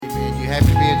Happy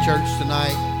to be in church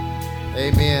tonight.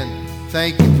 Amen.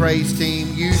 Thank you, praise team.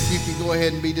 Youth, you can go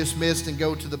ahead and be dismissed and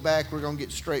go to the back. We're going to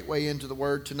get straight way into the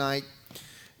word tonight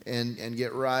and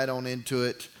get right on into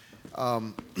it.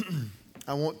 I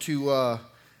want to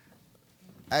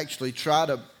actually try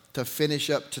to finish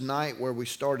up tonight where we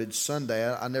started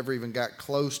Sunday. I never even got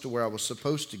close to where I was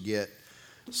supposed to get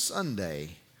Sunday.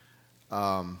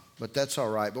 But that's all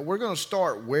right. But we're going to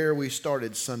start where we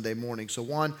started Sunday morning. So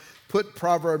Juan, put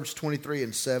Proverbs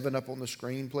 23:7 up on the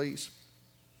screen, please.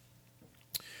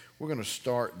 We're going to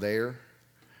start there.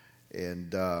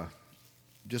 And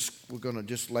we're going to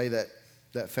just lay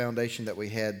that foundation that we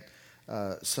had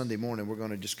Sunday morning. We're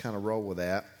going to just kind of roll with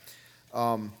that.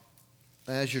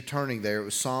 As you're turning there, it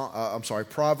was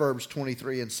Proverbs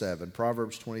 23:7.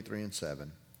 Proverbs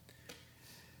 23:7.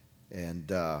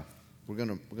 And we're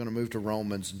gonna move to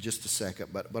Romans in just a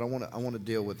second, but I want to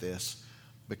deal with this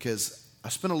because I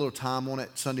spent a little time on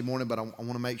it Sunday morning, but I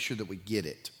want to make sure that we get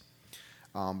it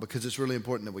because it's really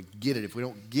important that we get it. If we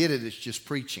don't get it, it's just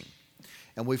preaching,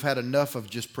 and we've had enough of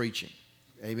just preaching.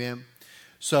 Amen.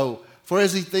 So, for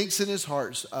as he thinketh in his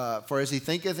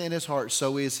heart,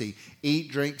 so is he.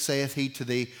 Eat, drink, saith he to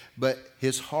thee, but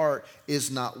his heart is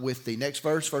not with thee. Next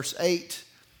verse, verse 8.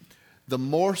 The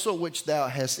morsel which thou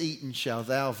hast eaten shall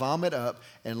thou vomit up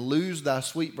and lose thy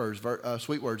sweet words.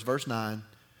 Verse 9.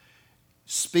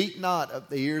 Speak not in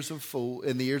the ears of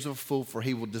a fool, for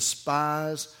he will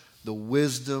despise the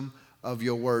wisdom of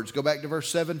your words. Go back to verse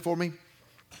 7 for me.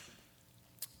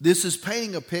 This is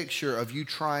painting a picture of you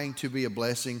trying to be a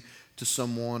blessing to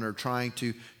someone or trying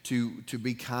to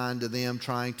be kind to them,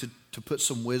 trying to put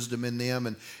some wisdom in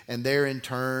them, and they're in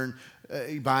turn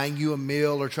buying you a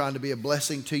meal or trying to be a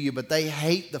blessing to you, but they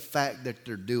hate the fact that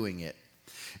they're doing it.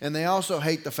 And they also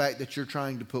hate the fact that you're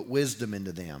trying to put wisdom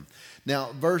into them.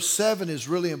 Now, verse 7 is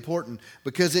really important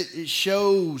because it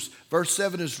shows, verse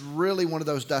 7 is really one of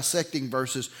those dissecting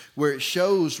verses where it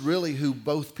shows really who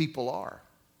both people are.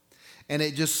 And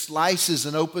it just slices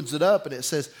and opens it up and it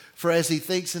says, for as he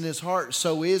thinks in his heart,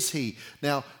 so is he.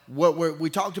 Now, what we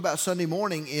talked about Sunday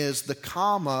morning is the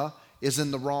comma is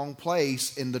in the wrong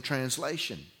place in the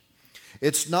translation.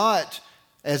 It's not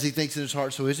as he thinks in his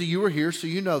heart, so is he. You were here, so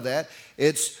you know that.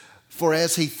 It's for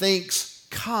as he thinks,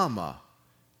 comma,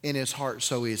 in his heart,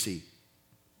 so is he.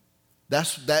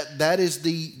 That is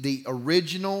the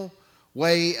original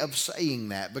way of saying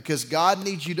that, because God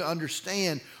needs you to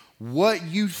understand what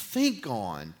you think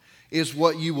on is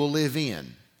what you will live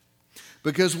in.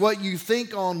 Because what you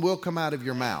think on will come out of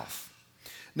your mouth.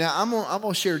 Now, I'm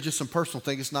gonna share just some personal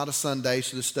things. It's not a Sunday,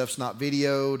 so this stuff's not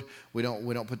videoed. We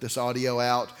don't put this audio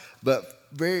out.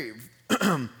 But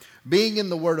being in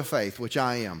the Word of Faith, which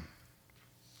I am,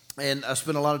 and I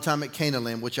spent a lot of time at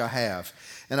Canaan, which I have,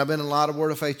 and I've been in a lot of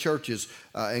Word of Faith churches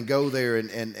and go there,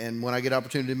 and when I get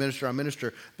opportunity to minister, I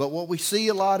minister. But what we see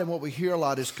a lot and what we hear a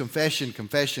lot is confession.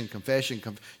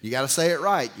 You got to say it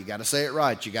right. You got to say it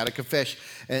right. You got to confess.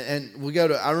 And we go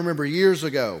to. I remember years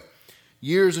and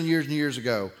years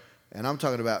ago, and I'm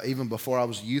talking about even before I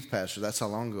was a youth pastor. That's how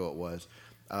long ago it was.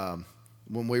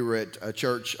 When we were at a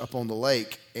church up on the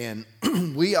lake, and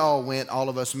we all went, all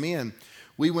of us men,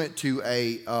 we went to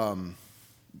a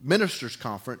ministers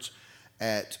conference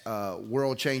at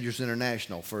World Changers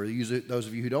International. For those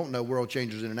of you who don't know, World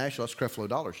Changers International, that's Creflo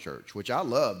Dollar's church, which I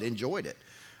loved, enjoyed it.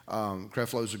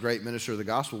 Creflo's a great minister of the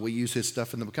gospel. We use his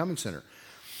stuff in the Becoming Center.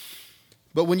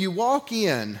 But when you walk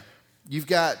in, you've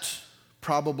got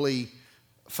probably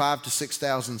 5,000 to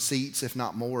 6,000 seats, if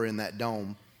not more, in that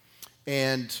dome.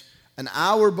 And an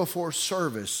hour before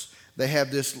service, they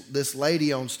have this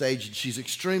lady on stage, and she's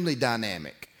extremely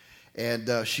dynamic.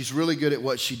 And she's really good at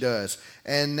what she does.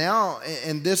 And now,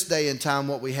 in this day and time,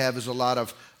 what we have is a lot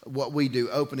of what we do,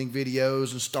 opening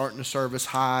videos and starting the service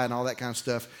high and all that kind of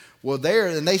stuff. Well,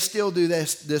 they still do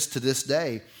this to this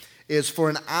day, is for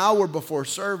an hour before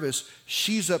service,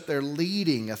 she's up there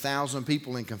leading 1,000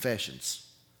 people in confessions.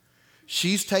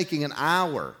 She's taking an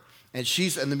hour, and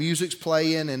the music's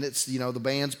playing, and it's, the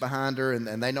band's behind her,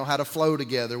 and they know how to flow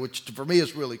together, which for me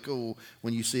is really cool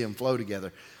when you see them flow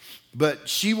together. But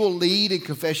she will lead in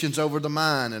confessions over the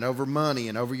mind and over money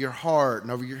and over your heart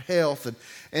and over your health.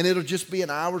 And it'll just be an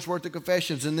hour's worth of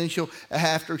confessions. And then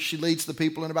after she leads the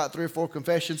people in about 3 or 4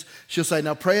 confessions, she'll say,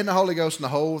 now pray in the Holy Ghost. And the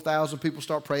whole 1,000 people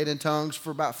start praying in tongues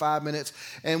for about 5 minutes.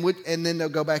 And then they'll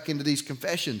go back into these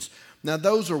confessions. Now,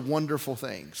 those are wonderful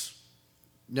things.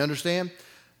 You understand?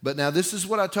 But now this is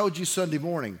what I told you Sunday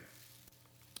morning.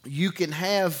 You can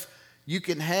have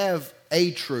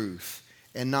a truth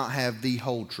and not have the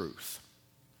whole truth.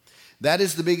 That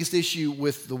is the biggest issue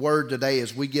with the word today,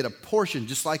 is we get a portion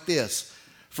just like this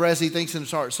For as he thinks in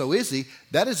his heart, so is he.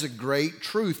 That is a great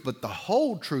truth, but the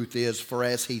whole truth is, for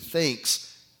as he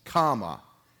thinks, comma,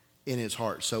 in his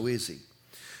heart, so is he.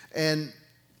 And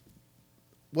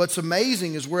what's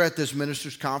amazing is we're at this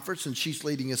ministers' conference, and she's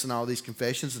leading us in all these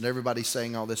confessions, and everybody's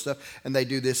saying all this stuff, and they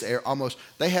do this almost,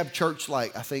 they have church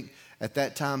like, I think at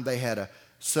that time they had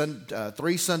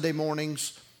 3 Sunday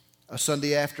mornings, a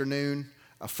Sunday afternoon,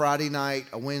 a Friday night,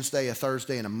 a Wednesday, a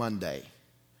Thursday, and a Monday.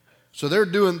 So they're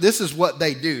doing, this is what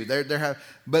they do.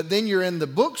 But then you're in the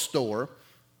bookstore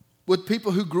with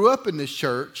people who grew up in this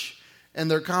church, and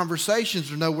their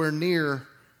conversations are nowhere near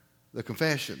the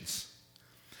confessions.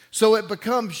 So it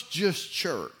becomes just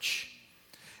church.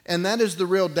 And that is the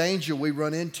real danger we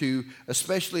run into,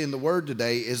 especially in the Word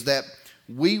today, is that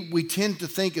we tend to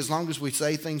think as long as we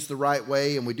say things the right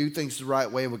way and we do things the right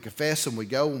way and we confess and we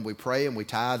go and we pray and we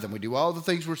tithe and we do all the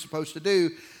things we're supposed to do,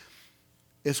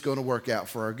 it's going to work out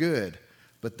for our good.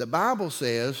 But the Bible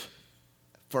says,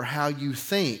 for how you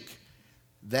think,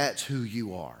 that's who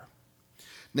you are.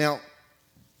 Now,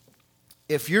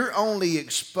 if your only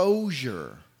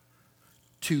exposure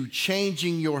to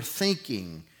changing your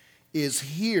thinking is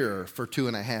here for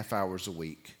 2.5 hours a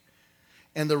week,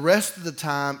 and the rest of the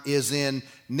time is in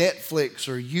Netflix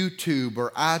or YouTube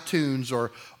or iTunes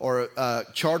or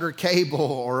Charter Cable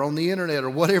or on the internet or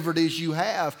whatever it is you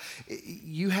have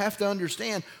to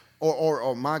understand,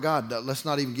 or my God, let's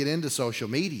not even get into social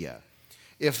media.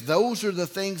 If those are the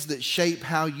things that shape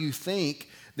how you think,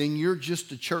 then you're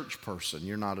just a church person.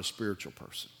 You're not a spiritual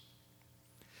person.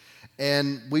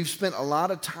 And we've spent a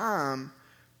lot of time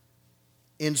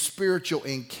in spiritual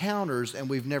encounters and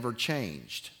we've never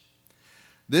changed.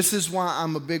 This is why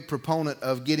I'm a big proponent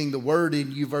of getting the word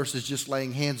in you versus just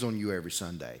laying hands on you every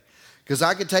Sunday. Because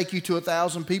I could take you to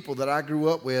 1,000 people that I grew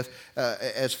up with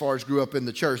as far as grew up in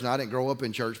the church. Now, I didn't grow up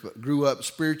in church, but grew up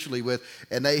spiritually with,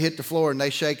 and they hit the floor and they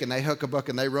shake and they huck-a-buck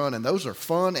and they run, and those are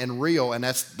fun and real, and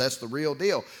that's the real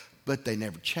deal. But they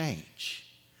never change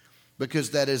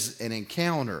because that is an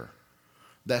encounter.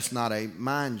 That's not a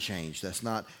mind change. That's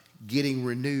not getting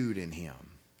renewed in him.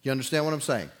 You understand what I'm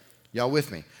saying? Y'all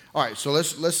with me? All right, so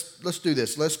let's do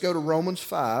this. Let's go to Romans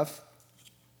 5.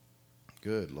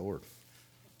 Good Lord.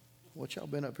 What y'all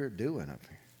been up here doing up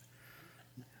here?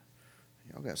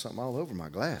 Y'all got something all over my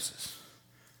glasses.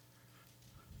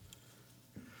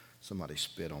 Somebody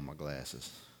spit on my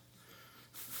glasses.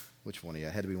 Which one of y'all?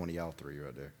 It had to be one of y'all three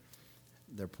right there.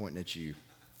 They're pointing at you.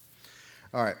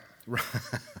 All right,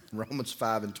 Romans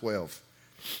 5 and 12.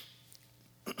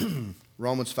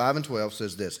 Romans 5 and 12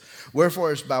 says this.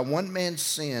 Wherefore, as by one man's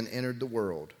sin entered the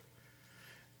world,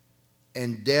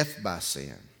 and death by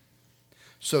sin,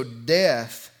 so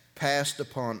death passed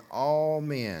upon all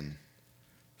men,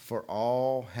 for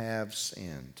all have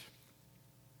sinned.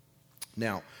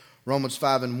 Now, Romans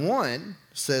 5 and 1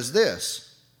 says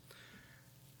this.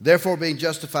 Therefore, being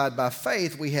justified by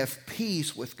faith, we have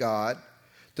peace with God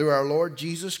through our Lord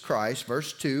Jesus Christ,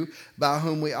 verse 2, by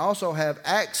whom we also have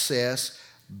access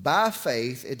by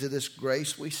faith into this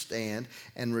grace we stand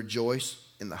and rejoice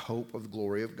in the hope of the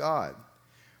glory of God.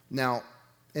 Now,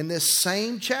 in this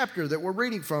same chapter that we're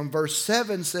reading from, verse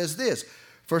 7 says this,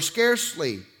 For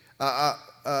scarcely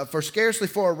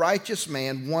for a righteous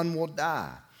man one will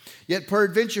die. Yet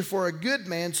peradventure for a good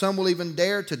man some will even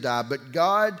dare to die. But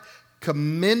God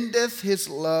commendeth his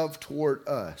love toward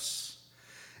us,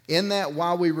 in that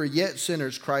while we were yet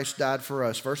sinners, Christ died for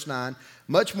us. Verse 9,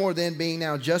 much more then, being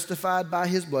now justified by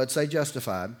his blood, say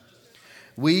justified,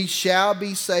 we shall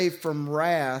be saved from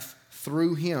wrath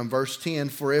through him. Verse 10,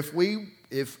 for if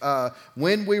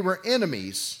when we were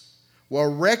enemies, were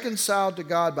reconciled to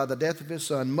God by the death of his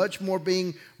Son, much more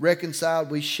being reconciled,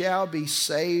 we shall be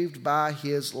saved by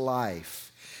his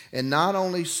life. And not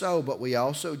only so, but we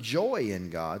also joy in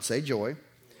God. Say joy.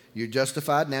 You're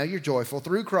justified, now you're joyful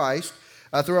through Christ,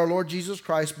 through our Lord Jesus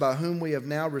Christ, by whom we have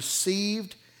now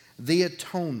received the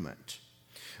atonement.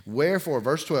 Wherefore,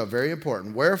 verse 12, very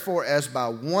important. Wherefore, as by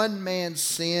one man's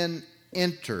sin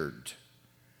entered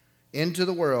into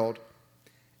the world,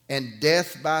 and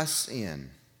death by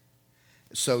sin,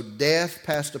 so death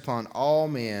passed upon all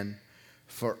men,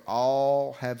 for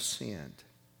all have sinned.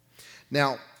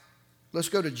 Now, let's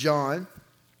go to John,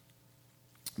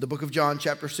 the book of John,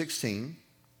 chapter 16.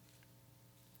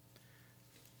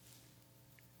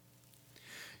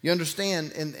 You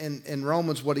understand in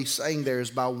Romans what he's saying there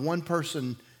is by one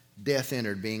person death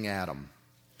entered, being Adam.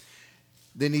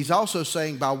 Then he's also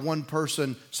saying by one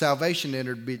person salvation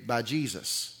entered by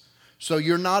Jesus. So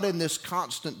you're not in this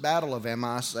constant battle of am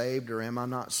I saved or am I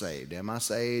not saved? Am I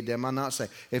saved? Am I not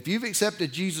saved? If you've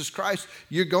accepted Jesus Christ,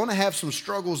 you're going to have some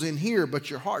struggles in here, but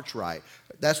your heart's right.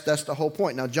 That's the whole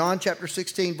point. Now, John chapter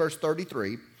 16, verse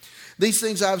 33. These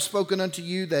things I have spoken unto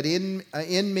you, that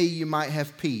in me you might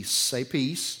have peace. Say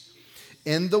peace.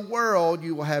 In the world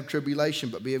you will have tribulation,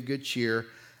 but be of good cheer.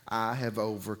 I have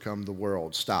overcome the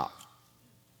world. Stop.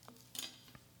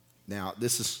 Now,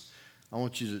 I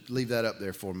want you to leave that up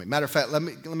there for me. Matter of fact, let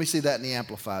me see that in the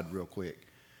Amplified real quick.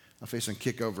 I'm fixing to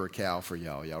kick over a cow for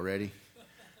y'all. Y'all ready?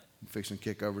 I'm fixing to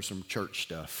kick over some church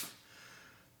stuff.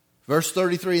 Verse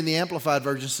 33 in the Amplified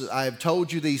Version says, I have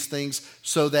told you these things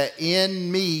so that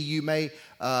in me you may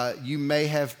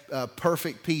have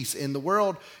perfect peace. In the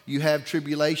world you have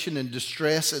tribulation and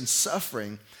distress and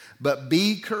suffering, but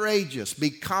be courageous,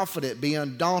 be confident, be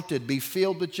undaunted, be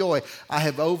filled with joy. I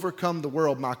have overcome the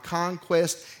world. My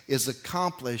conquest is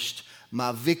accomplished.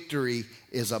 My victory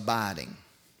is abiding.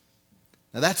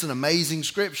 Now that's an amazing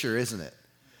scripture, isn't it?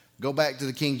 Go back to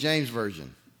the King James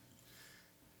Version.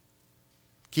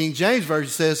 King James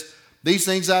Version says, these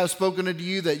things I have spoken unto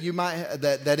you that you might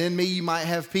that in me you might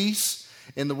have peace.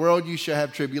 In the world you shall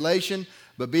have tribulation,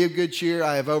 but be of good cheer.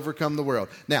 I have overcome the world.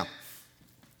 Now,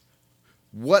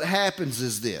 what happens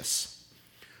is this.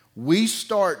 We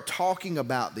start talking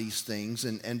about these things,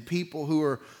 and people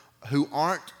who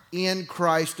aren't in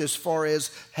Christ as far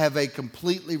as have a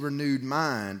completely renewed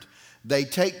mind, they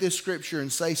take this scripture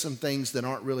and say some things that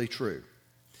aren't really true.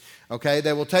 Okay,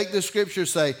 they will take this scripture and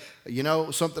say,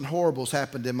 something horrible's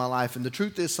happened in my life. And the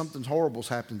truth is, something horrible's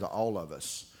happened to all of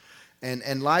us.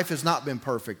 And life has not been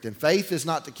perfect. And faith is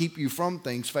not to keep you from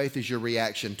things. Faith is your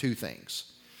reaction to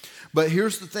things. But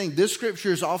here's the thing. This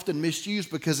scripture is often misused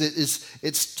because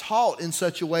it's taught in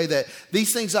such a way that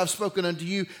these things I've spoken unto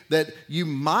you, that you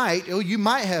might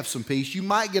have some peace. You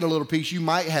might get a little peace. You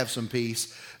might have some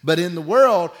peace. But in the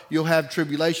world, you'll have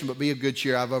tribulation, but be of good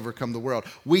cheer. I've overcome the world.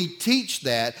 We teach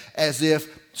that as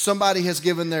if somebody has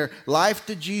given their life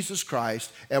to Jesus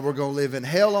Christ and we're going to live in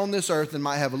hell on this earth and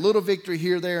might have a little victory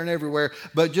here, there, and everywhere.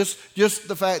 But just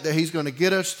the fact that he's going to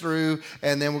get us through,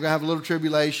 and then we're going to have a little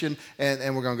tribulation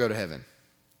and we're going to go to heaven.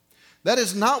 That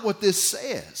is not what this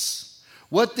says.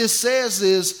 What this says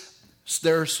is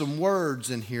there are some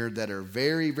words in here that are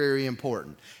very, very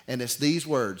important. And it's these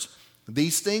words.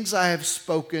 These things I have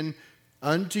spoken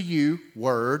unto you,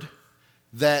 word,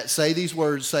 that say these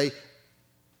words, say,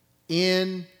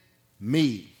 in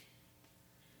me.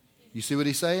 You see what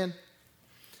he's saying?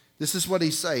 This is what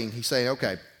he's saying. He's saying,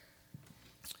 okay,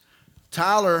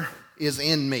 Tyler is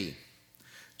in me.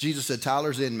 Jesus said,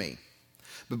 Tyler's in me.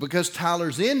 But because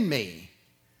Tyler's in me,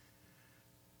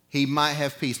 he might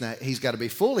have peace. Now, he's got to be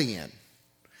fully in.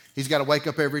 He's got to wake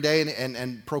up every day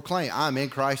and proclaim, I'm in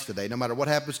Christ today. No matter what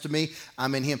happens to me,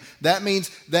 I'm in him. That means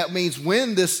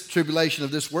when this tribulation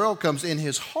of this world comes in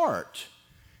his heart,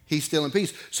 he's still in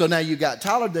peace. So now you got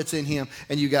Tyler that's in him,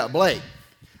 and you got Blake.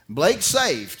 Blake's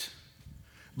saved.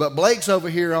 But Blake's over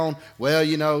here on, whatever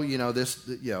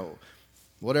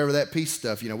that peace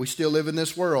stuff. We still live in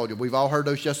this world. We've all heard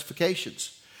those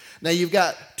justifications. Now you've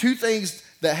got two things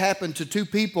that happened to two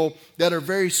people that are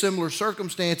very similar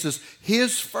circumstances.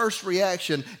 His first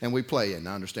reaction, and we play it,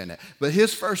 I understand that, but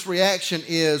his first reaction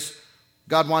is,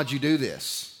 God, why'd you do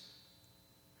this?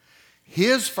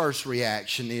 His first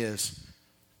reaction is,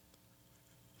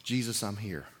 Jesus, I'm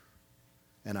here,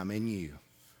 and I'm in you.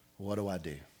 What do I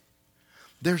do?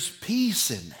 There's peace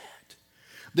in that.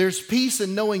 There's peace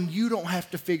in knowing you don't have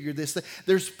to figure this thing.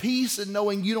 There's peace in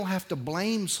knowing you don't have to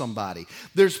blame somebody.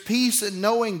 There's peace in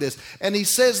knowing this. And he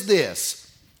says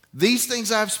this, these things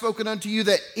I have spoken unto you,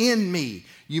 that in me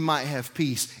you might have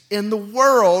peace. In the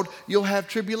world you'll have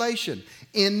tribulation.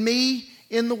 In me,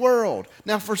 in the world.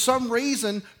 Now for some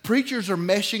reason, preachers are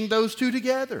meshing those two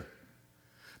together.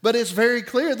 But it's very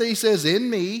clear that he says, in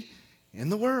me, in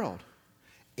the world.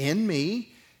 In me,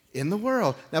 in the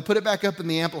world. Now put it back up in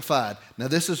the Amplified. Now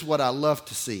this is what I love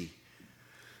to see.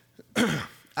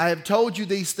 I have told you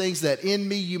these things that in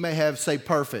me you may have, say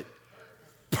perfect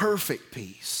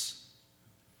peace.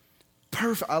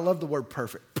 Perfect. I love the word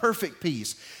perfect. Perfect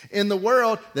peace. In the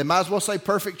world, they might as well say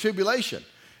perfect tribulation.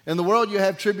 In the world you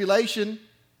have tribulation.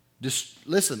 Just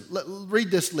listen,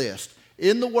 read this list.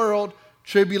 In the world,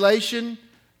 tribulation,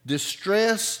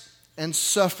 distress, and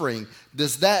suffering.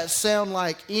 Does that sound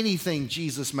like anything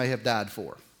Jesus may have died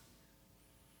for?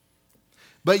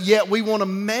 But yet we want to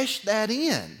mesh that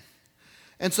in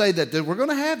and say that we're going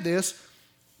to have this.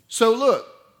 So look,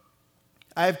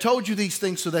 I have told you these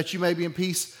things so that you may be in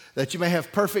peace, that you may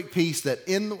have perfect peace, that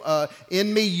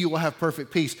in me you will have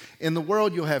perfect peace. In the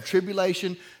world you'll have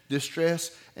tribulation,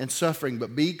 distress, and suffering.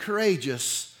 But be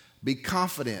courageous, be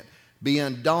confident, be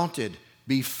undaunted,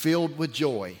 be filled with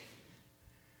joy.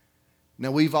 Now,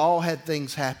 we've all had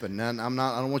things happen. And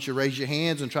I don't want you to raise your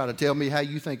hands and try to tell me how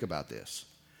you think about this.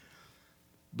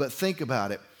 But think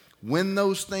about it. When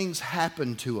those things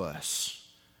happen to us,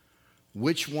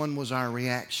 which one was our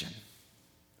reaction?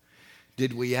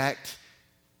 Did we act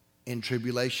in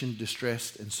tribulation,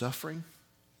 distress, and suffering?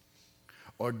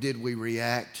 Or did we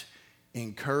react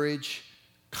in courage,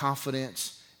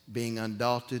 confidence, being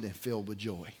undaunted, and filled with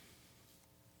joy?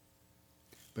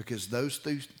 Because those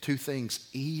two things,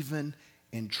 even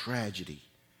in tragedy,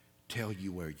 tell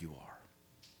you where you are.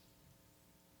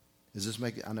 Does this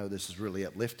make it? I know this is really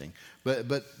uplifting, but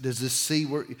does this see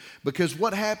where? Because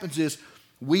what happens is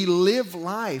we live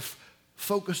life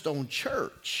focused on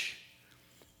church,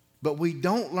 but we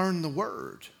don't learn the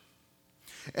Word.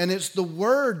 And it's the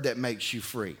Word that makes you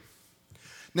free.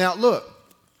 Now look,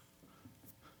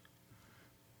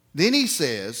 then he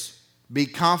says, be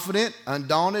confident,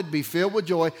 undaunted, be filled with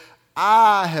joy.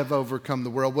 I have overcome the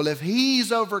world. Well, if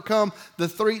he's overcome the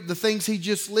things he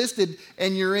just listed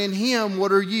and you're in him,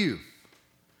 what are you?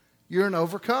 You're an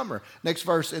overcomer. Next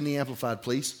verse in the Amplified,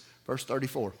 please. Verse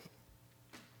 34.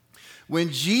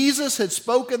 When Jesus had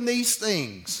spoken these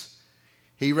things,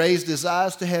 he raised his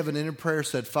eyes to heaven and in prayer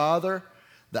said, Father,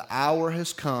 the hour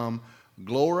has come.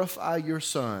 Glorify your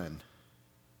Son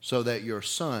so that your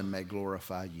Son may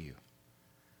glorify you.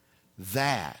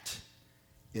 That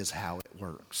is how it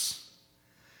works.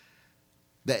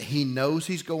 That he knows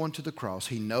he's going to the cross.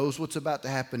 He knows what's about to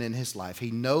happen in his life.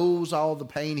 He knows all the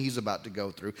pain he's about to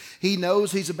go through. He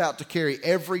knows he's about to carry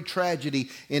every tragedy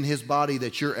in his body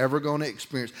that you're ever going to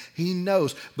experience. He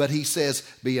knows, but he says,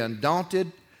 be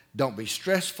undaunted, don't be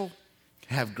stressful,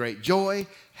 have great joy,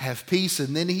 have peace.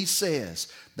 And then he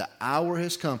says, the hour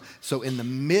has come. So in the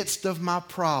midst of my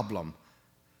problem,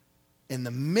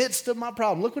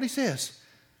 look what he says.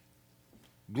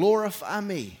 Glorify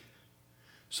me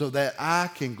so that I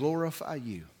can glorify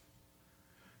you.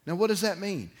 Now, what does that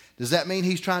mean? Does that mean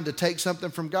he's trying to take something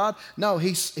from God? No,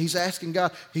 he's asking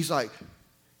God. He's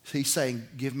saying,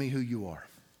 give me who you are.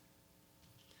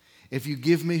 If you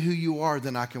give me who you are,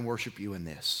 then I can worship you in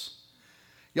this.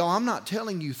 Y'all, I'm not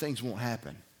telling you things won't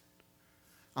happen.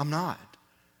 I'm not.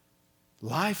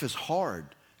 Life is hard.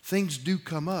 Things do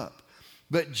come up.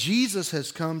 But Jesus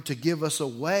has come to give us a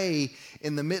way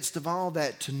in the midst of all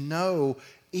that to know,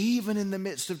 even in the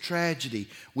midst of tragedy,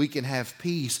 we can have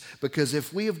peace. Because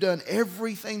if we have done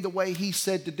everything the way he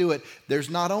said to do it, there's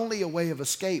not only a way of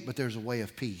escape, but there's a way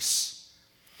of peace.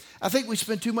 I think we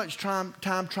spend too much time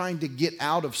trying to get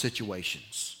out of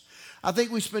situations. I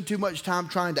think we spend too much time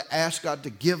trying to ask God to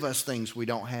give us things we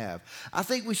don't have. I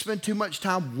think we spend too much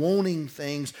time wanting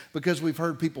things because we've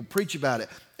heard people preach about it,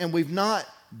 and we've not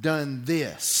done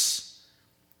this.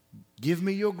 Give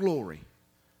me your glory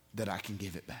that I can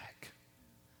give it back.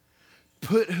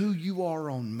 Put who you are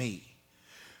on me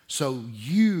so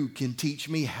you can teach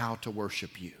me how to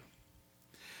worship you.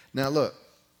 Now look,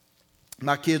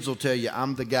 my kids will tell you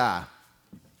I'm the guy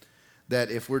that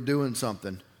if we're doing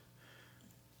something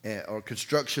or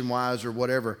construction-wise or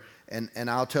whatever, and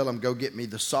I'll tell them, go get me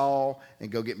the saw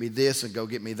and go get me this and go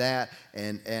get me that,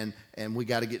 and we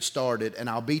got to get started. And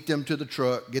I'll beat them to the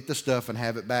truck, get the stuff, and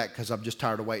have it back because I'm just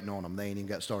tired of waiting on them. They ain't even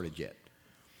got started yet.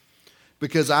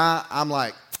 Because I'm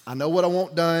like, I know what I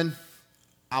want done.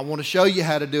 I want to show you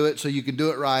how to do it so you can do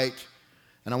it right.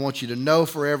 And I want you to know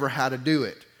forever how to do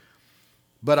it.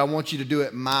 But I want you to do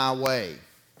it my way.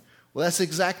 Well, that's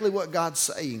exactly what God's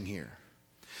saying here.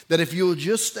 That if you'll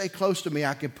just stay close to me,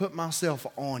 I can put myself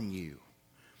on you.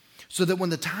 So that when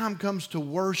the time comes to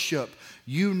worship,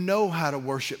 you know how to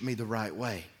worship me the right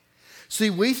way. See,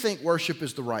 we think worship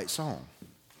is the right song.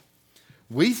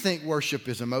 We think worship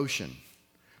is emotion.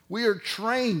 We are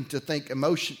trained to think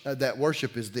emotion that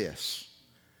worship is this.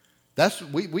 That's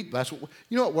what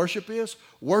you know what worship is?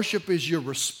 Worship is your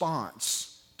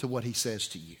response to what he says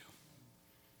to you.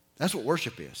 That's what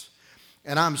worship is.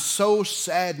 And I'm so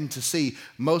saddened to see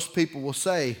most people will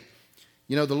say,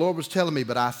 you know, the Lord was telling me,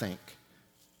 but I think.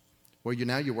 Well,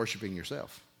 now you're worshiping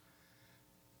yourself.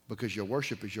 Because your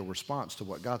worship is your response to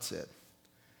what God said.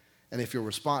 And if your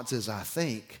response is, I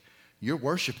think, you're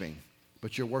worshiping,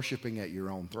 but you're worshiping at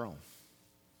your own throne.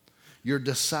 You're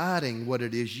deciding what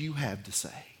it is you have to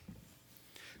say.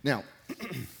 Now,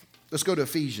 let's go to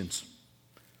Ephesians.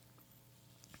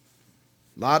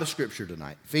 A lot of scripture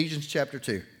tonight. Ephesians chapter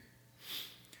 2.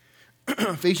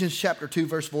 Ephesians chapter 2,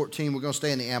 verse 14. We're going to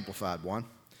stay in the Amplified one.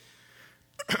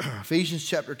 Ephesians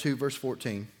chapter 2, verse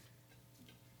 14.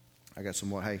 I got some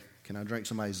more. Hey, can I drink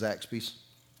somebody's Zaxby's?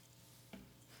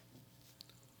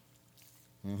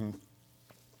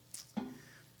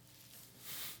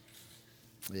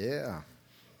 Yeah.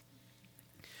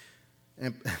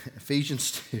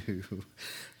 Ephesians 2,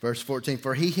 verse 14.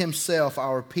 For he himself,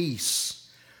 our peace,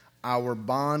 our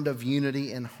bond of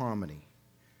unity and harmony,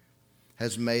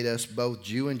 has made us both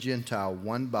Jew and Gentile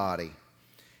one body,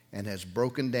 and has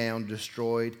broken down,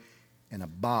 destroyed, and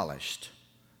abolished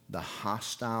the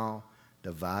hostile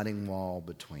dividing wall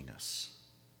between us.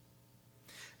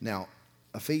 Now,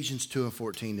 Ephesians 2 and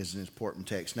 14 is an important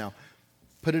text. Now,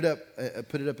 put it up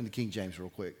in the King James real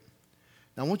quick.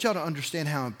 Now, I want y'all to understand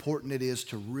how important it is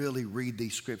to really read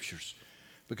these scriptures.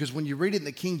 Because when you read it in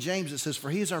the King James, it says, for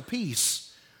he is our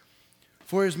peace.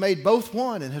 For he has made both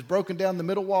one and has broken down the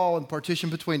middle wall and partition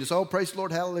between us. Oh, praise the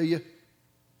Lord, hallelujah.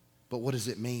 But what does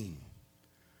it mean?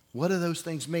 What do those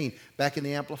things mean? Back in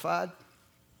the Amplified,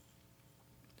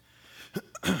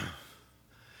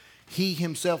 he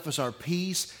himself is our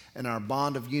peace and our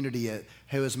bond of unity,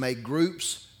 who has made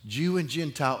groups, Jew and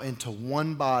Gentile, into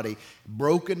one body,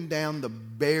 broken down the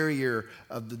barrier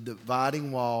of the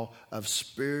dividing wall of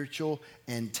spiritual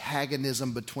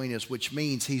antagonism between us, which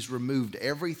means he's removed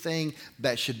everything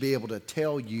that should be able to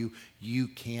tell you you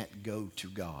can't go to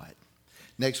God.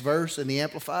 Next verse in the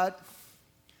Amplified,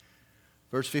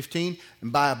 verse 15,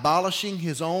 and by abolishing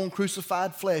his own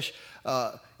crucified flesh,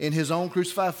 in his own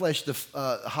crucified flesh, the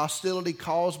hostility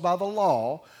caused by the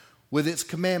law with its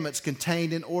commandments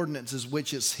contained in ordinances,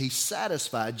 which he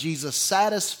satisfied. Jesus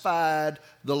satisfied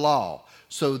the law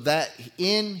so that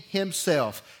in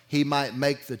himself he might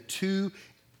make the two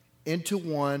into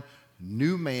one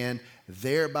new man,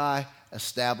 thereby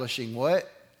establishing what?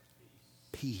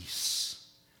 Peace.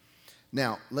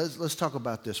 Now, let's talk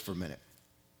about this for a minute.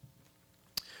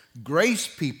 Grace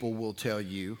people will tell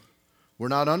you we're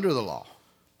not under the law,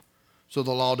 so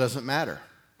the law doesn't matter.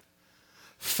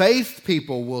 Faith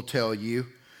people will tell you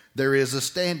there is a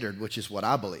standard, which is what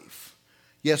I believe.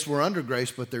 Yes, we're under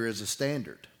grace, but there is a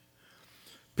standard.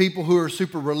 People who are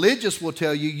super religious will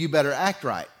tell you you better act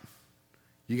right.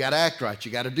 You got to act right.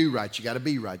 You got to do right. You got to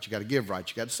be right. You got to give right.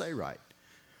 You got to say right.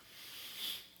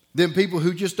 Then people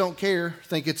who just don't care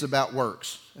think it's about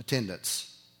works,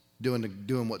 attendance,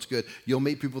 doing what's good. You'll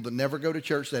meet people that never go to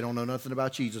church. They don't know nothing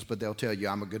about Jesus, but they'll tell you,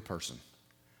 I'm a good person.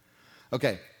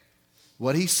 Okay,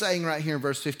 what he's saying right here in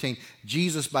verse 15,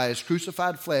 Jesus by his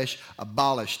crucified flesh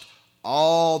abolished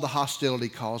all the hostility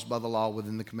caused by the law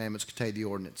within the commandments contained the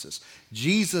ordinances.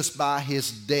 Jesus by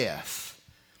his death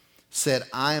said,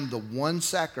 I am the one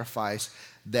sacrifice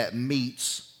that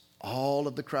meets all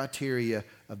of the criteria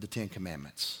of the Ten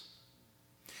Commandments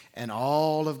and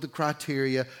all of the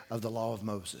criteria of the law of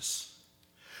Moses.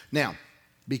 Now,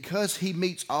 because he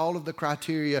meets all of the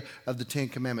criteria of the Ten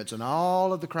Commandments and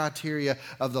all of the criteria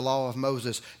of the law of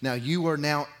Moses, now you are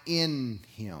now in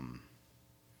him.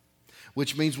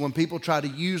 Which means when people try to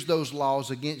use those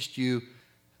laws against you,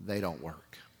 they don't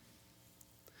work.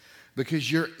 Because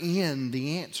you're in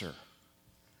the answer.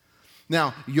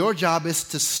 Now, your job is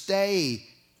to stay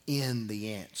in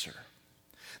the answer.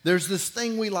 There's this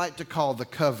thing we like to call the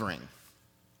covering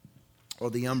or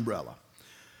the umbrella.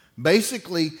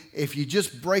 Basically, if you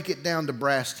just break it down to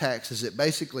brass tacks, it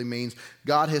basically means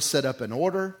God has set up an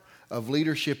order of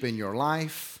leadership in your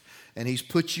life, and he's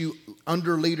put you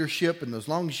under leadership, and as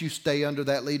long as you stay under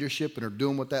that leadership and are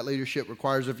doing what that leadership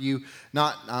requires of you,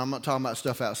 I'm not talking about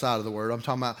stuff outside of the word, I'm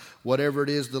talking about whatever it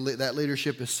is that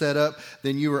leadership is set up,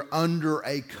 then you are under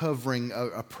a covering,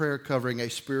 a prayer covering, a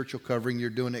spiritual covering. You're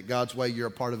doing it God's way. You're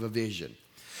a part of a vision.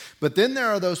 But then there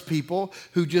are those people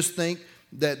who just think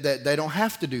that they don't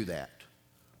have to do that.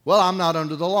 Well, I'm not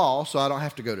under the law, so I don't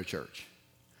have to go to church.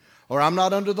 Or I'm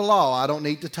not under the law, I don't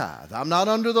need to tithe. I'm not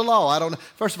under the law, I don't...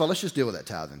 First of all, let's just deal with that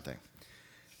tithing thing.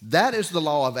 That is the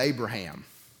law of Abraham,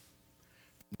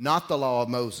 not the law of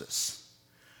Moses.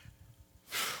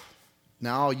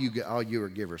 Now, all you are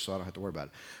givers, so I don't have to worry about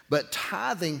it. But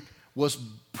tithing was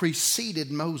preceded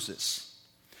Moses.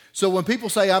 So when people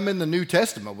say, I'm in the New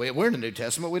Testament, we're in the New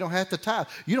Testament, we don't have to tithe.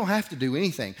 You don't have to do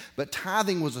anything. But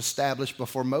tithing was established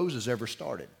before Moses ever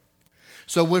started.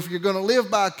 So if you're going to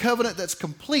live by a covenant that's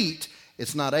complete,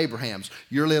 it's not Abraham's.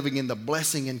 You're living in the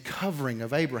blessing and covering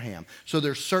of Abraham. So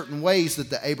there's certain ways that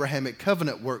the Abrahamic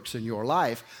covenant works in your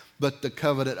life, but the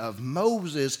covenant of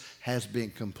Moses has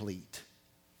been complete.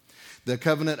 The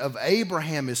covenant of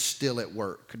Abraham is still at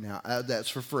work. Now, that's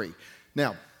for free.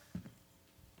 Now,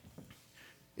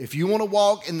 if you want to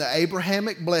walk in the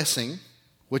Abrahamic blessing,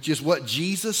 which is what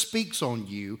Jesus speaks on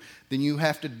you, then you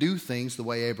have to do things the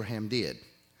way Abraham did.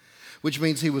 Which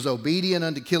means he was obedient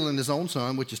unto killing his own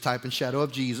son, which is type and shadow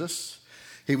of Jesus.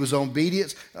 He was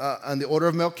obedient on the order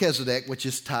of Melchizedek, which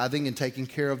is tithing and taking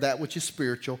care of that which is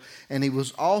spiritual. And he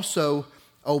was also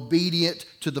obedient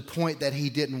to the point that he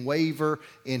didn't waver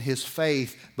in his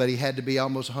faith, but he had to be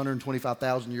almost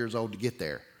 125,000 years old to get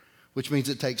there, which means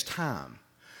it takes time.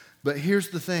 But here's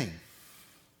the thing.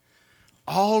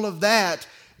 All of that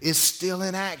is still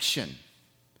in action.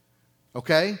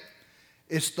 Okay?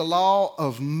 It's the law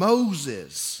of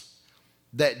Moses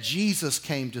that Jesus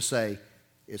came to say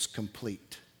is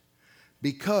complete.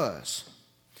 Because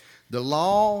the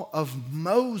law of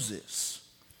Moses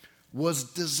was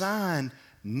designed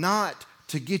not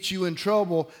to get you in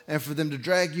trouble and for them to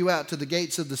drag you out to the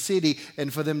gates of the city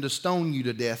and for them to stone you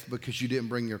to death because you didn't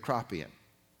bring your crop in.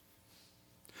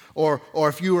 Or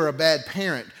if you were a bad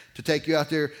parent, to take you out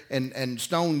there and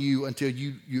stone you until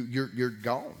you're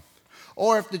gone.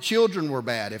 Or if the children were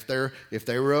bad, if they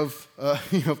were of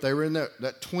if they were in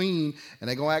that tween and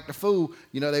they gonna act a fool,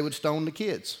 they would stone the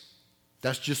kids.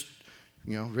 That's just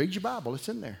read your Bible, it's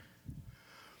in there.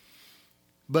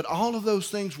 But all of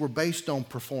those things were based on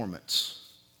performance.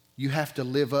 You have to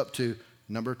live up to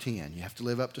number 10. You have to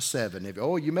live up to 7.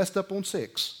 You messed up on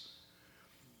 6.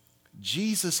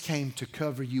 Jesus came to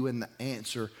cover you in the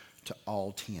answer to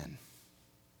all 10.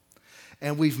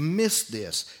 And we've missed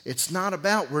this. It's not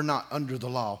about we're not under the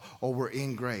law or we're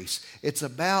in grace. It's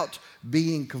about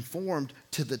being conformed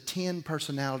to the 10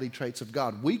 personality traits of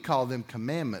God. We call them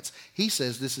commandments. He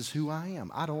says, this is who I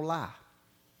am. I don't lie.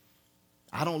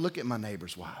 I don't look at my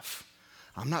neighbor's wife.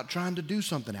 I'm not trying to do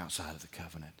something outside of the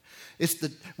covenant. It's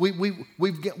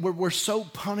we're so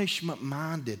punishment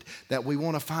minded that we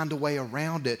want to find a way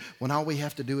around it when all we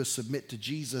have to do is submit to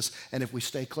Jesus, and if we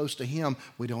stay close to him,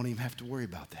 we don't even have to worry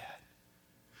about that.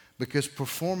 Because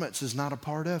performance is not a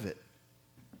part of it.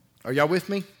 Are y'all with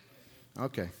me?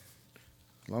 Okay.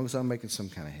 As long as I'm making some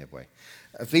kind of headway.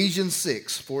 Ephesians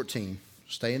 6:14.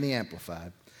 Stay in the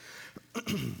Amplified.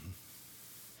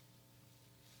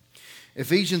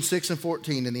 Ephesians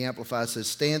 6:14 in the Amplified says,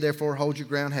 stand therefore, hold your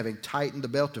ground, having tightened the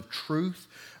belt of truth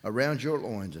around your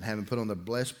loins, and having put on the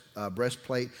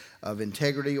breastplate of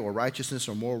integrity or righteousness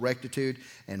or moral rectitude,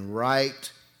 and right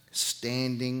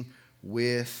standing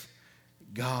with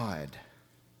God.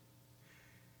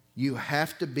 You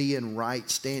have to be in right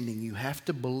standing. You have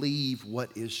to believe what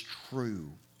is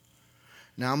true.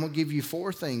 Now, I'm going to give you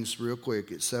 4 things real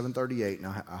quick. It's 7:38, and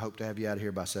I hope to have you out of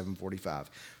here by 7:45.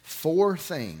 4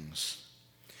 things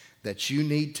that you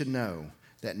need to know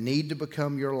that need to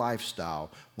become your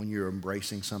lifestyle when you're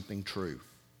embracing something true.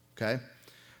 Okay?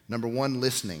 Number 1,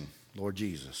 listening. Lord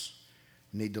Jesus,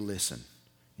 you need to listen.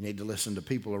 You need to listen to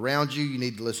people around you. You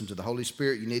need to listen to the Holy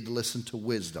Spirit. You need to listen to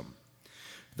wisdom.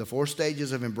 The 4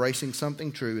 stages of embracing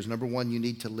something true is, number 1, you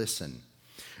need to listen.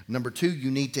 Number 2, you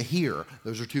need to hear.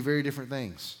 Those are 2 very different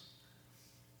things.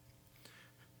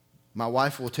 My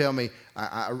wife will tell me,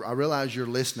 I realize you're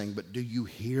listening, but do you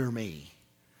hear me?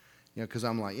 Because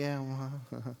I'm like, yeah.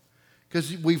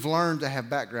 Because we've learned to have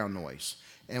background noise.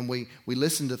 And we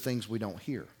listen to things we don't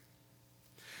hear.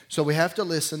 So we have to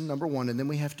listen, number 1, and then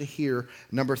we have to hear.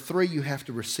 Number 3, you have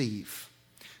to receive.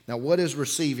 Now, what is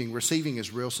receiving? Receiving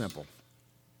is real simple.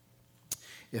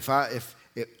 If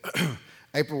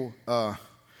April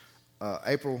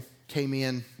came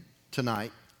in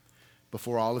tonight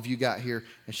before all of you got here,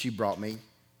 and she brought me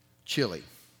chili.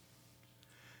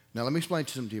 Now, let me explain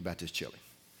something to you about this chili.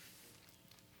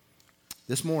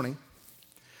 This morning,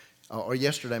 or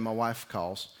yesterday, my wife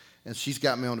calls, and she's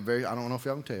got me on I don't know if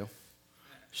y'all can tell,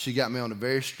 she got me on a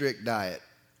very strict diet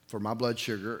for my blood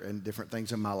sugar and different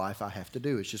things in my life I have to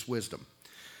do. It's just wisdom.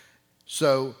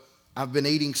 So I've been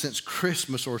eating since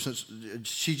Christmas, or since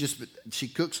she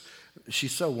cooks.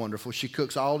 She's so wonderful. She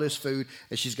cooks all this food,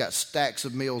 and she's got stacks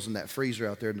of meals in that freezer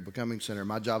out there in the Becoming Center.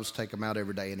 My job is to take them out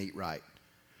every day and eat right.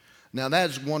 Now,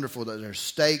 that's wonderful. There's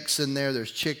steaks in there.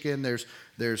 There's chicken. There's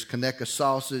Conecuh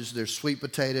sausage. There's sweet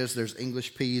potatoes. There's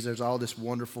English peas. There's all this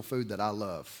wonderful food that I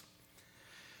love.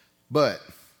 But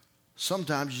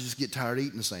sometimes you just get tired of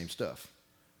eating the same stuff.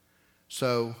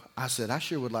 So I said, I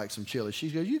sure would like some chili. She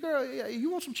goes, you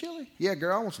want some chili? Yeah,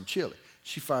 girl, I want some chili.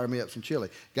 She fired me up some chili.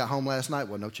 Got home last night,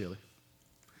 wasn't no chili.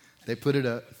 They put it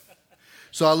up.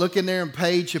 So I look in there, and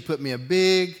Paige had put me a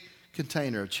big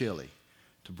container of chili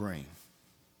to bring.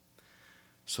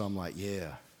 So I'm like,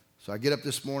 yeah. So I get up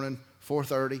this morning,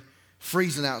 4:30,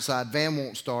 freezing outside. Van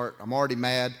won't start. I'm already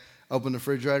mad. Open the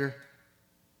refrigerator.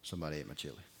 Somebody ate my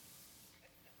chili.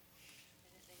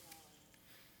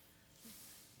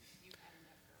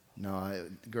 No,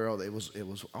 girl, it was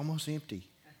almost empty.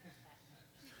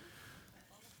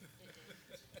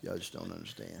 Y'all just don't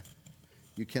understand.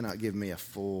 You cannot give me a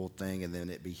full thing and then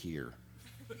it be here.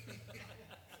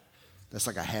 That's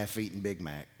like a half-eaten Big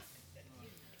Mac.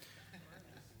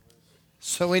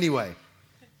 So anyway,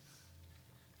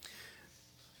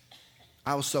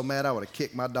 I was so mad I would have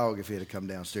kicked my dog if he had come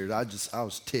downstairs. I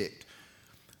was ticked.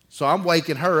 So I'm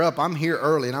waking her up. I'm here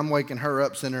early, and I'm waking her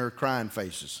up, sending her crying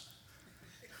faces.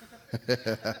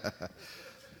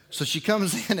 So she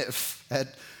comes in at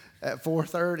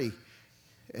 4:30,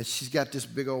 and she's got this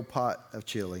big old pot of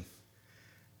chili.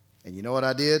 And you know what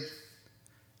I did?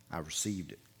 I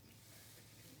received it.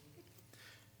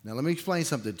 Now let me explain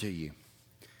something to you.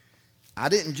 I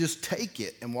didn't just take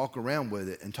it and walk around with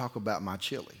it and talk about my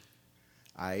chili.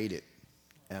 I ate it,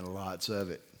 and lots of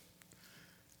it.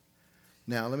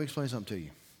 Now, let me explain something to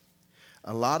you.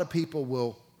 A lot of people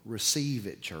will receive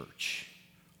at church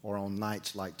or on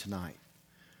nights like tonight.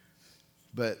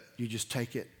 But you just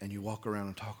take it and you walk around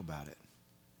and talk about it.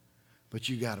 But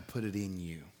you got to put it in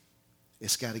you.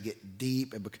 It's got to get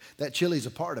deep. That chili's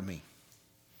a part of me.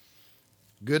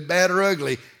 Good, bad, or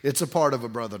ugly, it's a part of a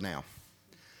brother now.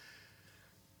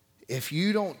 If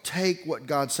you don't take what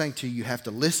God's saying to you, you have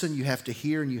to listen, you have to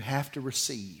hear, and you have to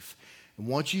receive. And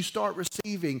once you start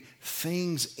receiving,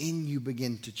 things in you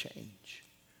begin to change.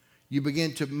 You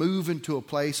begin to move into a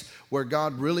place where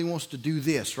God really wants to do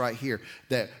this right here.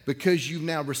 That because you've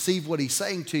now received what He's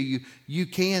saying to you, you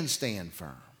can stand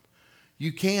firm.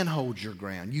 You can hold your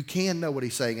ground. You can know what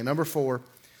He's saying. And number 4,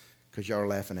 because y'all are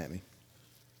laughing at me,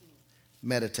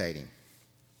 meditating.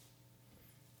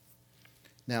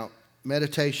 Now,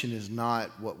 meditation is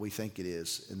not what we think it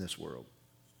is in this world.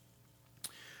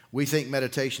 We think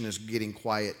meditation is getting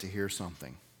quiet to hear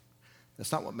something.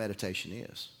 That's not what meditation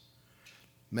is.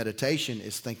 Meditation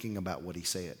is thinking about what He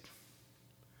said.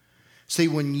 See,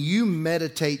 when you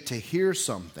meditate to hear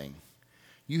something,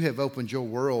 you have opened your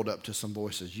world up to some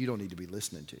voices you don't need to be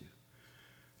listening to.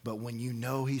 But when you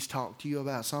know He's talked to you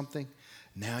about something,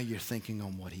 now you're thinking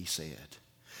on what He said.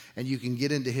 And you can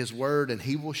get into His Word and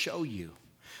He will show you.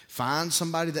 Find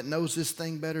somebody that knows this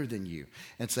thing better than you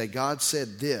and say, God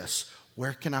said this.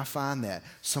 Where can I find that?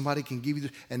 Somebody can give you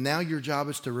this. And now your job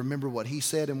is to remember what He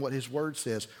said and what His Word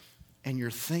says. And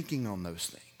you're thinking on those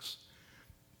things.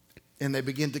 And they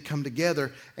begin to come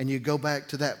together and you go back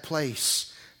to that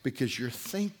place because you're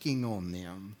thinking on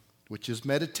them, which is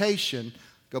meditation.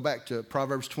 Go back to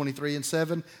Proverbs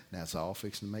 23:7. That's all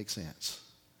fixing to make sense.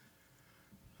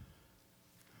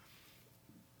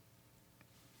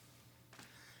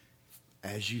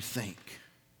 As you think,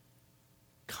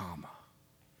 comma,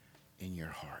 in your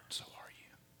heart, so are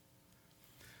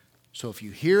you. So if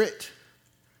you hear it,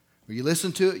 or you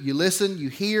listen to it, you listen, you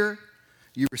hear,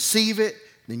 you receive it,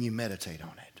 then you meditate on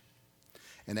it.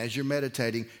 And as you're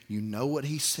meditating, you know what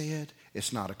He said.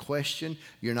 It's not a question.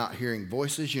 You're not hearing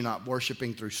voices. You're not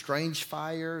worshiping through strange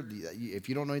fire. If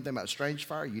you don't know anything about strange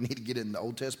fire, you need to get in the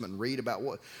Old Testament and read about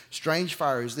what. Strange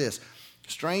fire is this.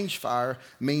 Strange fire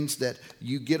means that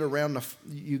you get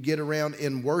around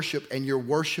in worship and you're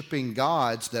worshiping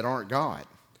gods that aren't God.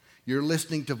 You're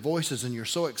listening to voices and you're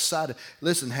so excited.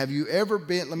 Listen, have you ever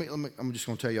been, I'm just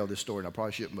going to tell you all this story, and I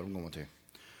probably shouldn't, but I'm going to.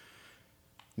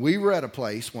 We were at a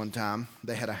place one time,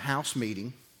 they had a house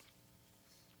meeting.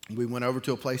 We went over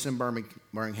to a place in Birmingham.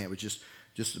 It was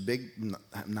just a big,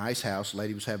 nice house. The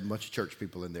lady was having a bunch of church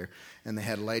people in there. And they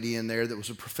had a lady in there that was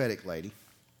a prophetic lady,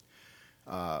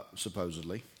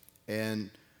 supposedly. And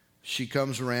she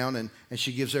comes around and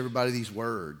she gives everybody these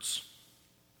words.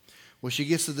 Well, she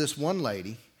gets to this one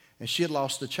lady, and she had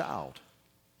lost a child.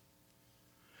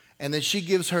 And then she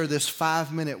gives her this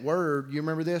 5-minute word. You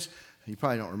remember this? You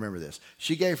probably don't remember this.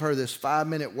 She gave her this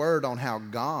 5-minute word on how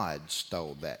God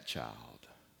stole that child.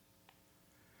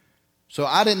 So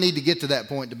I didn't need to get to that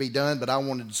point to be done, but I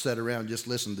wanted to sit around and just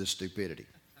listen to this stupidity.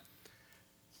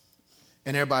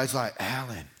 And everybody's like,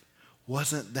 Alan,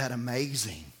 wasn't that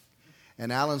amazing?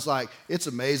 And Alan's like, it's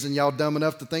amazing y'all dumb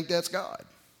enough to think that's God.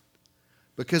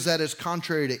 Because that is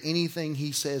contrary to anything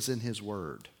He says in His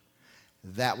Word.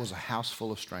 That was a house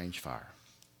full of strange fire.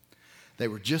 They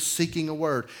were just seeking a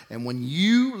word. And when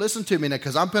you, listen to me now,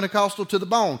 because I'm Pentecostal to the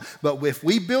bone, but if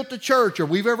we built a church or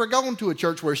we've ever gone to a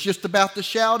church where it's just about the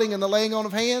shouting and the laying on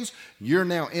of hands, you're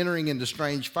now entering into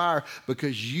strange fire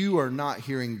because you are not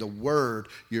hearing the word.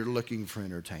 You're looking for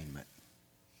entertainment.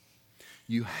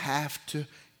 You have to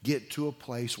get to a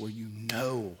place where you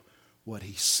know what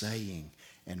He's saying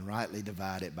and rightly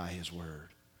divide it by His word.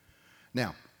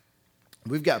 Now,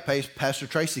 we've got Pastor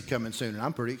Tracy coming soon, and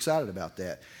I'm pretty excited about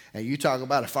that. And you talk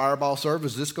about a fireball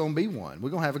service, this is going to be one. We're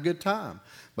going to have a good time.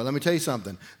 But let me tell you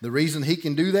something. The reason he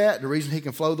can do that, the reason he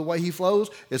can flow the way he flows,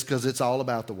 is because it's all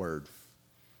about the word.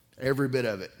 Every bit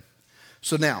of it.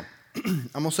 So now, I'm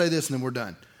going to say this and then we're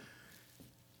done.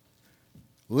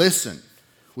 Listen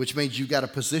which means you've got to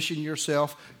position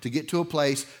yourself to get to a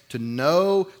place to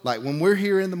know, like when we're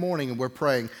here in the morning and we're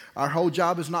praying, our whole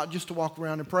job is not just to walk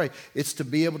around and pray. It's to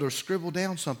be able to scribble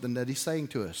down something that he's saying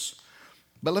to us.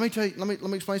 But let me tell you, let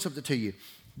me explain something to you.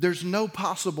 There's no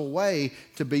possible way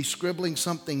to be scribbling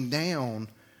something down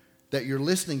that you're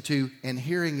listening to and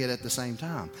hearing it at the same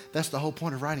time. That's the whole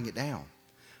point of writing it down.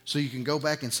 So you can go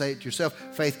back and say it to yourself.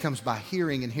 Faith comes by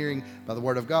hearing, and hearing by the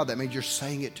word of God. That means you're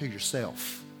saying it to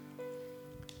yourself.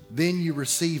 Then you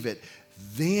receive it.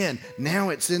 Then, now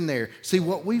it's in there. See,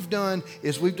 what we've done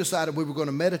is we've decided we were going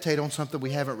to meditate on something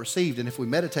we haven't received. And if we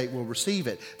meditate, we'll receive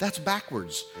it. That's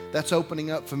backwards. That's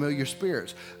opening up familiar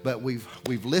spirits. But we've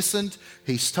listened.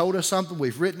 He's told us something.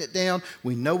 We've written it down.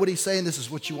 We know what he's saying. This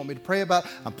is what you want me to pray about.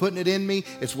 I'm putting it in me.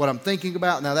 It's what I'm thinking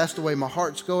about. Now that's the way my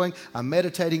heart's going. I'm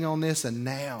meditating on this. And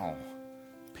now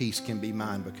peace can be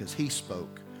mine because he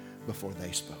spoke before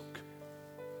they spoke.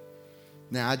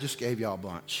 Now, I just gave y'all a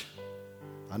bunch.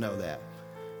 I know that.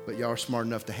 But y'all are smart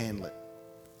enough to handle it.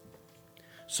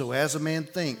 So as a man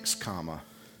thinks,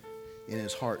 in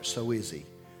his heart, so is he.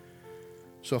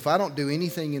 So if I don't do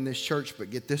anything in this church but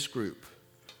get this group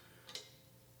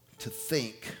to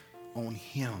think on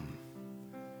him.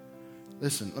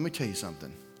 Listen, let me tell you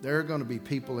something. There are going to be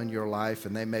people in your life,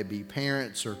 and they may be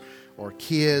parents or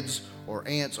kids or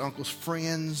aunts, uncles,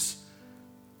 friends,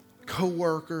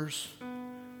 co-workers.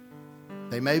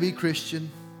 They may be Christian,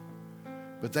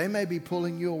 but they may be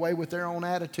pulling you away with their own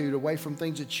attitude, away from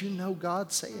things that you know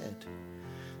God said.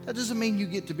 That doesn't mean you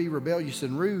get to be rebellious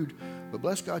and rude, but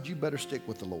bless God, you better stick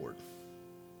with the Lord.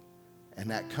 And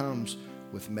that comes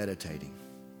with meditating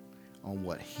on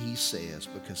what he says,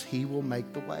 because he will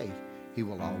make the way. He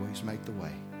will always make the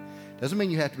way. Doesn't mean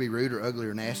you have to be rude or ugly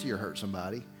or nasty or hurt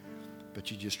somebody,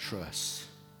 but you just trust.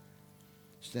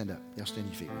 Stand up. Y'all stand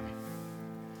your feet with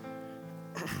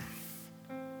me.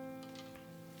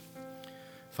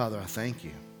 Father, I thank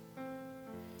you.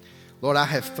 Lord, I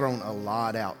have thrown a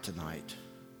lot out tonight,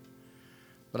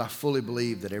 but I fully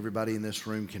believe that everybody in this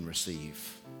room can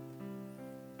receive.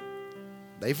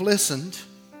 They've listened.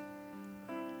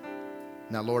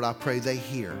 Now, Lord, I pray they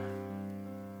hear.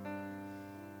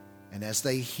 And as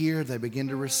they hear, they begin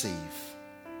to receive.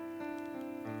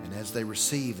 And as they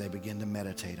receive, they begin to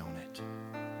meditate on it.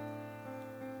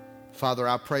 Father,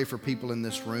 I pray for people in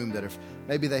this room that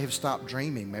maybe they have stopped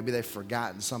dreaming. Maybe they've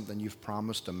forgotten something you've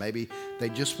promised them. Maybe they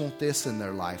just want this in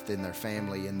their life, in their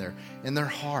family, in their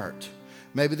heart.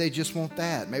 Maybe they just want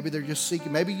that. Maybe they're just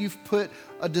seeking. Maybe you've put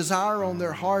a desire on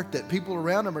their heart that people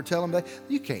around them are telling them,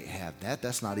 you can't have that.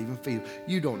 That's not even feasible.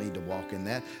 You don't need to walk in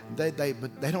that. But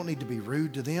they don't need to be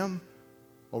rude to them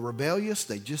or rebellious.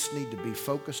 They just need to be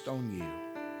focused on you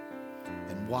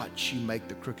and watch you make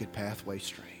the crooked pathway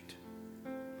straight.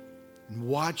 And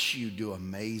watch you do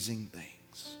amazing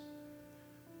things.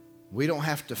 We don't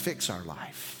have to fix our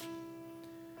life.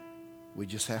 We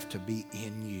just have to be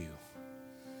in you.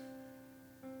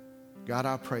 God,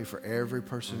 I pray for every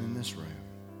person in this room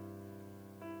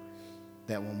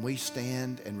that when we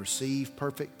stand and receive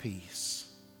perfect peace,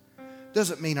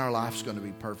 doesn't mean our life's going to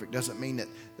be perfect. Doesn't mean that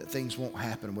things won't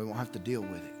happen. We won't have to deal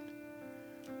with it.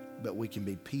 But we can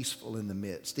be peaceful in the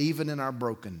midst, even in our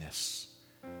brokenness,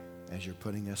 as you're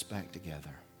putting us back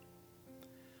together.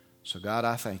 So God,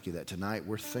 I thank you that tonight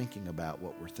we're thinking about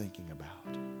what we're thinking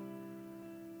about.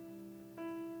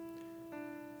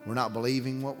 We're not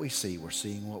believing what we see, we're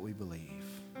seeing what we believe.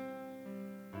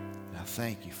 And I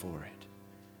thank you for it.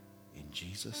 In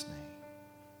Jesus'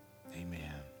 name,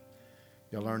 amen.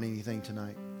 Y'all learn anything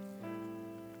tonight?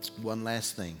 One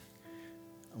last thing.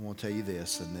 I want to tell you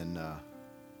this, and then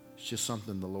it's just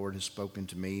something the Lord has spoken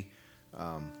to me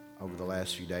over the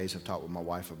last few days. I've talked with my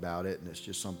wife about it, and it's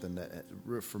just something that,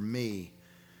 for me,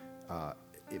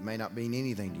 it may not mean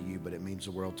anything to you, but it means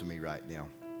the world to me right now.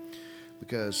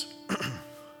 Because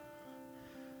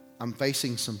I'm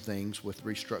facing some things with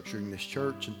restructuring this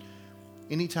church, and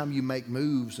anytime you make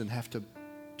moves and have to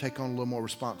take on a little more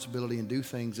responsibility and do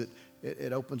things,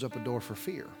 it opens up a door for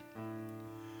fear.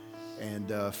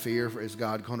 And fear, is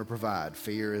God going to provide?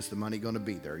 Fear, is the money going to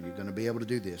be there? Are you going to be able to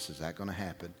do this? Is that going to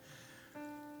happen?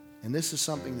 And this is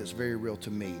something that's very real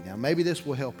to me. Now, maybe this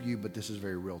will help you, but this is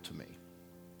very real to me.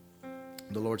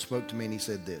 The Lord spoke to me and he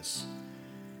said this.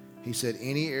 He said,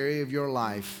 any area of your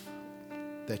life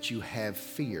that you have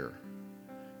fear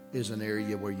is an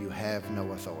area where you have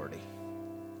no authority.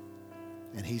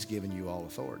 And he's given you all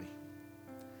authority.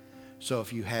 So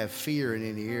if you have fear in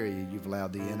any area, you've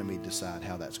allowed the enemy to decide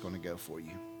how that's going to go for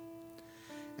you.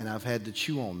 And I've had to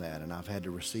chew on that, and I've had to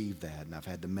receive that, and I've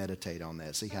had to meditate on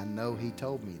that. See, I know he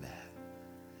told me that.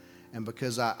 And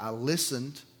because I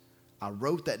listened, I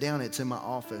wrote that down. It's in my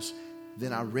office.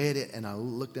 then I read it and I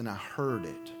looked and I heard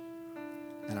it.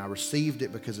 And I received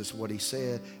it because it's what he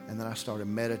said. And then I started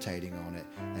meditating on it.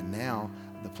 And now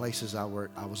the places I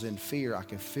was in fear, I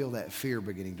can feel that fear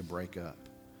beginning to break up.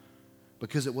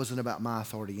 Because it wasn't about my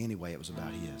authority anyway. It was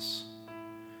about his.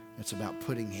 It's about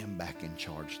putting him back in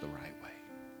charge the right way.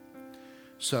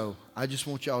 So I just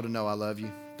want y'all to know I love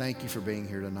you. Thank you for being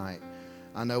here tonight.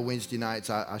 I know Wednesday nights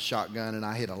I shotgun and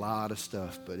I hit a lot of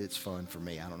stuff, but it's fun for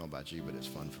me. I don't know about you, but it's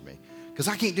fun for me. Because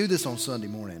I can't do this on Sunday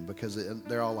morning because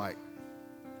they're all like,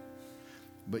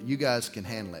 but you guys can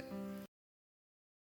handle it.